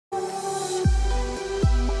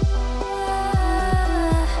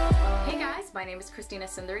my name is Christina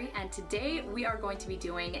Sundari, and today we are going to be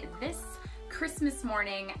doing this Christmas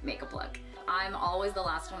morning makeup look. I'm always the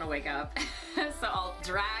last one to wake up, so I'll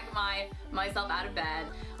drag myself out of bed,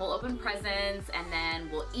 we'll open presents, and then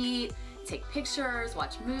we'll eat, take pictures,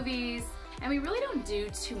 watch movies, and we really don't do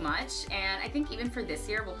too much. And I think even for this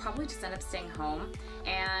year, we'll probably just end up staying home.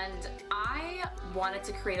 And I wanted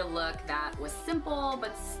to create a look that was simple,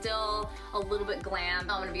 but still a little bit glam.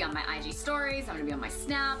 I'm gonna be on my IG stories, I'm gonna be on my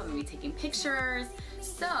Snap, I'm gonna be taking pictures.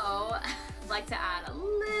 So I'd like to add a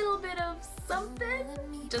little bit of something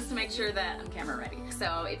just to make sure that I'm camera ready.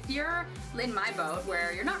 So if you're in my boat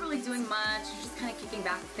where you're not really doing much, you're just kind of kicking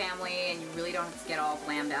back with family and you really don't have to get all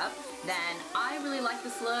glammed up, then I really like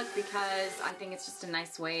this look because I think it's just a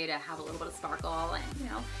nice way to have a little bit of sparkle and, you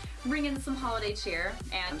know, bring in some holiday cheer.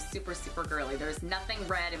 And I'm super, super girly. There's nothing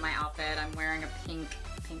red in my outfit. I'm wearing a pink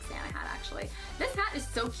Santa hat actually. This hat is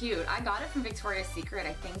so cute. I got it from Victoria's Secret,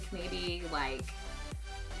 I think maybe like,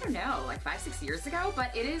 I don't know, like 5-6 years ago,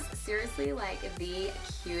 but it is seriously like the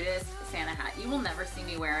cutest Santa hat. You will never see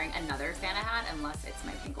me wearing another Santa hat unless it's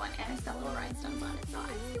my pink one, and it's got little rhinestones on it, so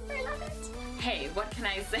I super love it. Hey, what can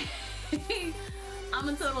I say? I'm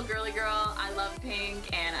a total girly girl. I love pink,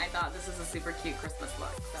 and I thought this was a super cute Christmas look.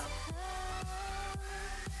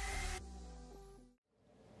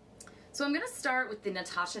 So I'm gonna start with the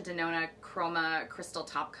Natasha Denona Chroma Crystal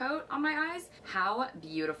Top Coat on my eyes. How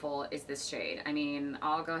beautiful is this shade? I mean,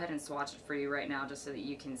 I'll go ahead and swatch it for you right now just so that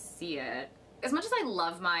you can see it. As much as I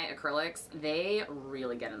love my acrylics, they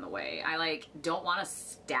really get in the way. I like don't want to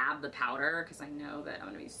stab the powder because I know that I'm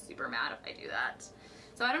gonna be super mad if I do that.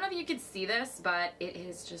 So I don't know if you could see this, but it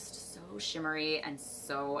is just so shimmery and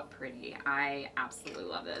so pretty. I absolutely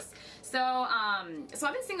love this. So, so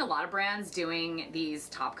I've been seeing a lot of brands doing these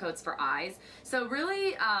top coats for eyes. So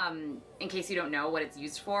really, in case you don't know what it's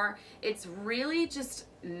used for, it's really just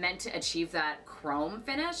meant to achieve that chrome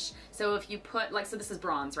finish. So if you put, like, so this is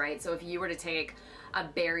bronze, right? So if you were to take a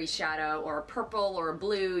berry shadow or a purple or a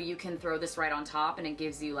blue, you can throw this right on top and it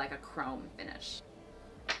gives you like a chrome finish.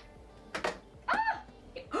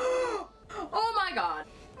 Oh my god.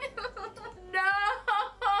 No! No!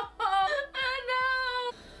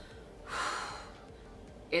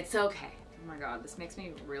 It's okay. Oh my god, this makes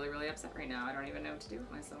me really, really upset right now. I don't even know what to do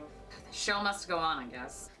with myself. The show must go on, I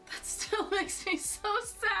guess. That still makes me so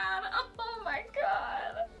sad. Oh my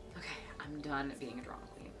god. Okay, I'm done being a drama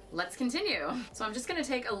queen. Let's continue. So I'm just gonna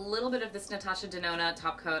take a little bit of this Natasha Denona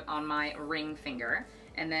top coat on my ring finger,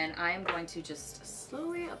 and then I am going to just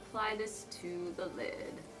slowly apply this to the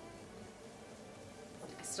lid.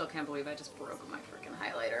 I still can't believe I just broke my freaking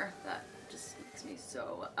highlighter. That just makes me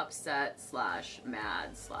so upset slash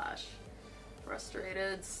mad slash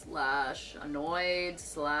frustrated slash annoyed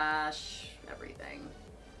slash everything.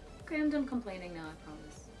 Okay, I'm done complaining now, I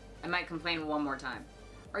promise. I might complain one more time.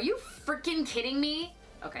 Are you freaking kidding me?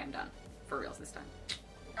 Okay, I'm done. For reals this time.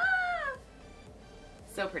 Ah!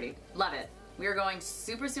 So pretty. Love it. We are going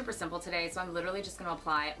super, super simple today, so I'm literally just gonna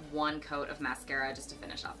apply one coat of mascara just to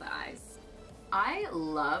finish off the eyes. I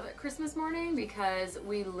love Christmas morning because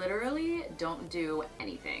we literally don't do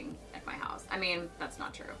anything at my house. I mean, that's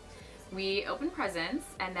not true. We open presents,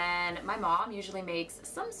 and then my mom usually makes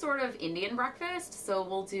some sort of Indian breakfast. So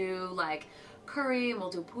we'll do like curry, and we'll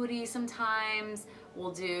do puri sometimes.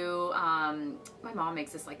 We'll do, my mom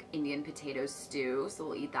makes this like Indian potato stew, so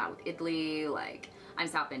we'll eat that with idli. Like, I'm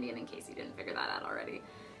South Indian in case you didn't figure that out already.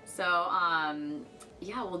 So,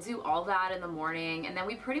 yeah, we'll do all that in the morning, and then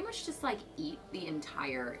we pretty much just like eat the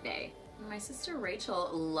entire day. My sister Rachel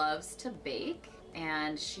loves to bake,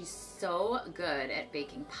 and she's so good at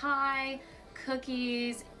baking pie,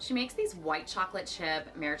 cookies. She makes these white chocolate chip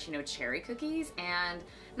maraschino cherry cookies, and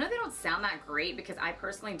I know they don't sound that great because I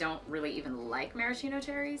personally don't really even like maraschino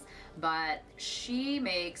cherries, but she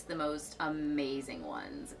makes the most amazing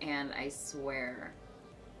ones, and I swear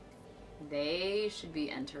they should be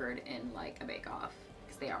entered in like a bake-off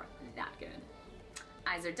because they are that good.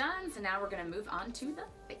 Eyes are done, so now we're gonna move on to the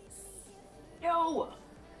face. No!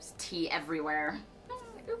 There's tea everywhere.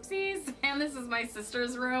 Oopsies. And this is my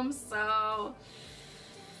sister's room, so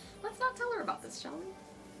let's not tell her about this, shall we?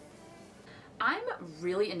 I'm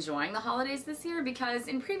really enjoying the holidays this year because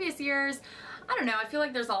in previous years, I don't know, I feel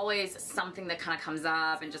like there's always something that kind of comes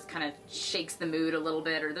up and just kind of shakes the mood a little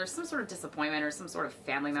bit, or there's some sort of disappointment or some sort of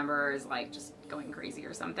family member is like just going crazy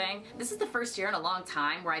or something. This is the first year in a long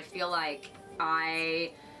time where I feel like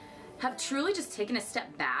I have truly just taken a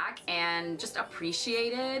step back and just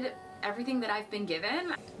appreciated everything that I've been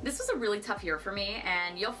given. This was a really tough year for me,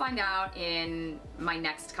 and you'll find out in my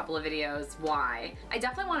next couple of videos why. I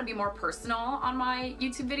definitely want to be more personal on my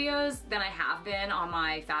YouTube videos than I have been on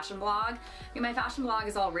my fashion blog. I mean, my fashion blog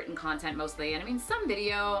is all written content mostly, and I mean some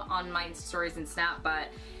video on my Insta stories and Snap, but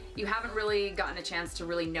you haven't really gotten a chance to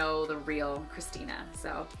really know the real Christina.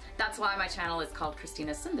 So that's why my channel is called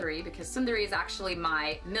Christina Sundari, because Sundari is actually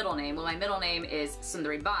my middle name. Well, my middle name is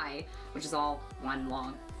Sundari Bai, which is all one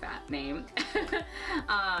long fat name.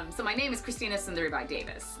 So my name is Christina Sundari Bai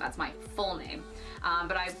Davis. That's my full name.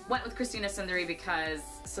 But I went with Christina Sundari because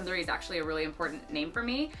Sundari is actually a really important name for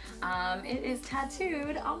me. It is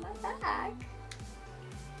tattooed on my back.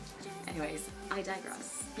 Anyways, I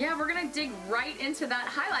digress. Yeah, we're gonna dig right into that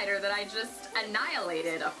highlighter that I just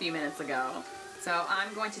annihilated a few minutes ago. So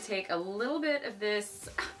I'm going to take a little bit of this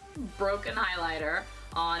broken highlighter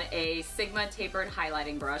on a Sigma tapered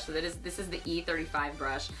highlighting brush. So this is the E35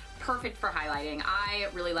 brush, perfect for highlighting. I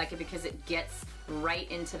really like it because it gets right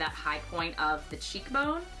into that high point of the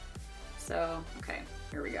cheekbone. So, okay,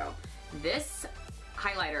 here we go. This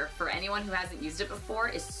highlighter, for anyone who hasn't used it before,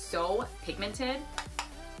 is so pigmented.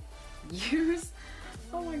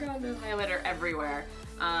 Oh my god, there's highlighter everywhere.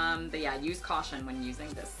 But yeah, use caution when using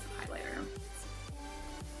this highlighter.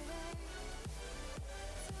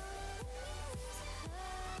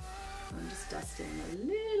 I'm just dusting a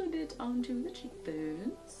little bit onto the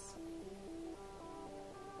cheekbones.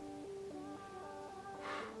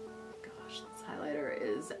 Gosh, this highlighter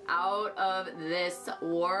is out of this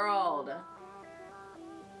world.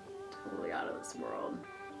 Totally out of this world.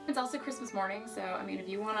 It's also Christmas morning, so I mean, if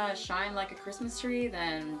you want to shine like a Christmas tree,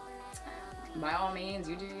 then by all means,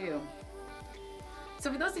 you do you.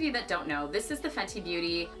 So for those of you that don't know, this is the Fenty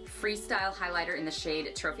Beauty Freestyle Highlighter in the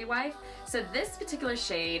shade Trophy Wife. So this particular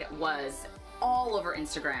shade was all over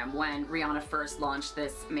Instagram when Rihanna first launched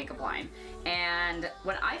this makeup line. And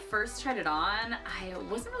when I first tried it on, I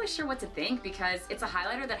wasn't really sure what to think because it's a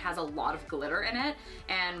highlighter that has a lot of glitter in it.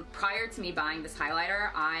 And prior to me buying this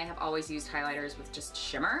highlighter, I have always used highlighters with just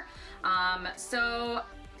shimmer. So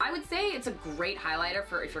I would say it's a great highlighter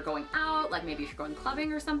for if you're going out, like maybe if you're going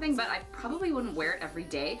clubbing or something, but I probably wouldn't wear it every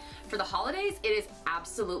day. For the holidays, it is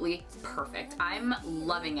absolutely perfect. I'm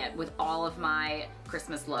loving it with all of my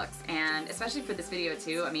Christmas looks, and especially for this video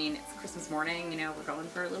too. I mean, it's Christmas morning, you know, we're going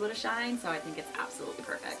for a little bit of shine, so I think it's absolutely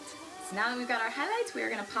perfect. So now that we've got our highlights, we are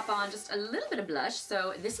gonna pop on just a little bit of blush.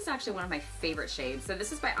 So this is actually one of my favorite shades. So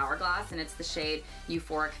this is by Hourglass, and it's the shade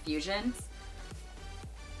Euphoric Fusion.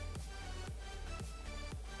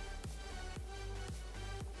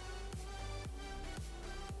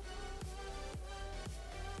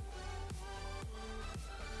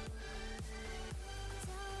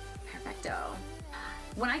 Perfecto.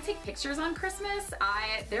 When I take pictures on Christmas,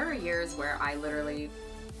 there are years where I literally,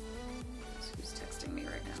 who's texting me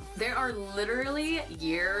right now? There are literally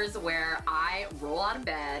years where I roll out of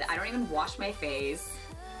bed, I don't even wash my face,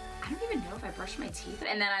 I don't even know if I brush my teeth,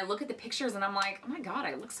 and then I look at the pictures and I'm like, oh my god,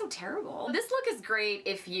 I look so terrible. This look is great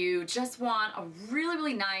if you just want a really,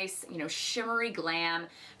 really nice, you know, shimmery glam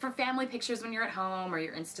for family pictures when you're at home or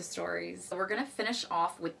your Insta stories. So we're gonna finish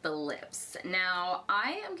off with the lips. Now,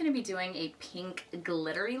 I am gonna be doing a pink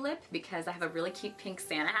glittery lip because I have a really cute pink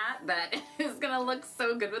Santa hat that is gonna look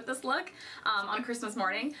so good with this look on Christmas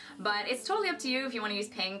morning. But it's totally up to you if you wanna use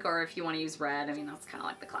pink or if you wanna use red. I mean, that's kinda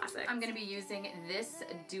like the classic. I'm gonna be using this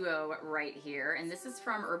duo right here, and this is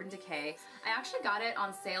from Urban Decay. I actually got it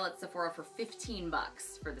on sale at Sephora for 15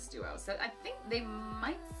 bucks for this duo, so I think they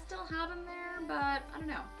might still have them there, but I don't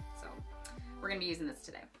know. So we're gonna be using this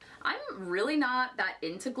today. I'm really not that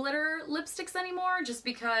into glitter lipsticks anymore just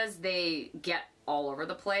because they get all over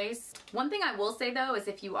the place. One thing I will say though is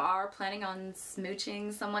if you are planning on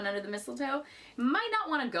smooching someone under the mistletoe, you might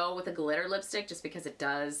not want to go with a glitter lipstick just because it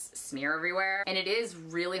does smear everywhere and it is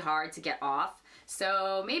really hard to get off.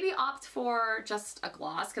 So maybe opt for just a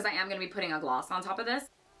gloss, because I am going to be putting a gloss on top of this.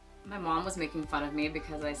 My mom was making fun of me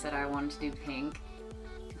because I said I wanted to do pink.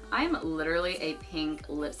 I'm literally a pink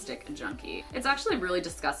lipstick junkie. It's actually really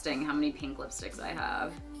disgusting how many pink lipsticks I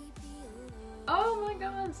have. Oh my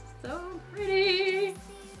god, it's so pretty.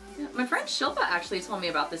 Yeah, my friend Shilpa actually told me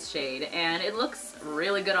about this shade and it looks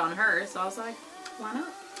really good on her, so I was like, why not?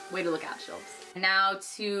 Way to look at, Shilps. Now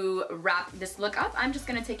to wrap this look up, I'm just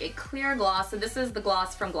gonna take a clear gloss. So this is the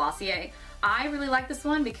gloss from Glossier. I really like this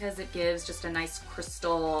one because it gives just a nice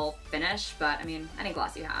crystal finish, but I mean, any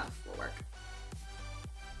gloss you have will work.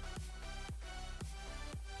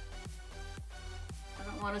 I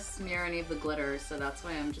don't want to smear any of the glitter, so that's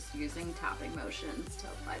why I'm just using tapping motions to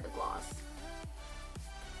apply the gloss.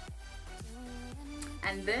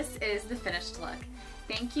 And this is the finished look.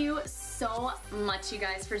 thank you so much, you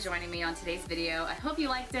guys, for joining me on today's video. I hope you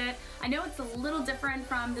liked it. I know it's a little different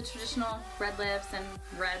from the traditional red lips and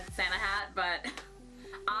red Santa hat, but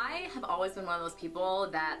I have always been one of those people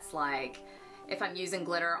that's like, if I'm using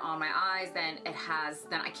glitter on my eyes, then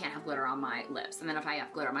I can't have glitter on my lips. And then if I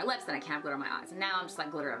have glitter on my lips, then I can't have glitter on my eyes. And now I'm just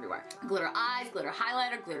like glitter everywhere. Glitter eyes, glitter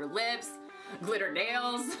highlighter, glitter lips, glitter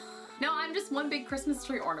nails. No, I'm just one big Christmas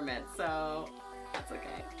tree ornament, so that's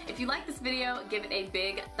okay. If you like this video, give it a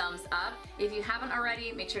big thumbs up. If you haven't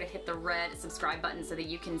already, make sure to hit the red subscribe button so that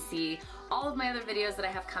you can see all of my other videos that I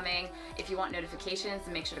have coming. If you want notifications,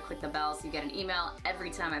 then make sure to click the bell so you get an email every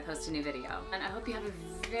time I post a new video. And I hope you have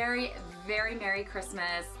a very, very Merry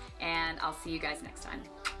Christmas, and I'll see you guys next time.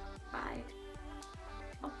 Bye.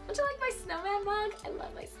 Oh, don't you like my snowman mug? I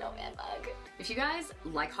love my snowman mug. If you guys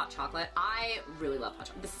like hot chocolate, I really love hot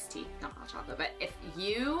chocolate. This is tea, not hot chocolate, but if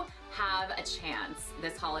you have a chance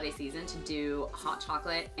this holiday season to do hot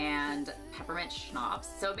chocolate and peppermint schnapps,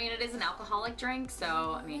 so I mean it is an alcoholic drink, so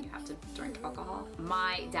I mean you have to drink alcohol.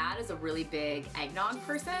 My dad is a really big eggnog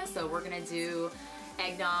person, so we're gonna do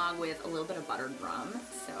eggnog with a little bit of buttered rum,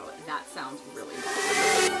 so that sounds really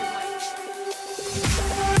good.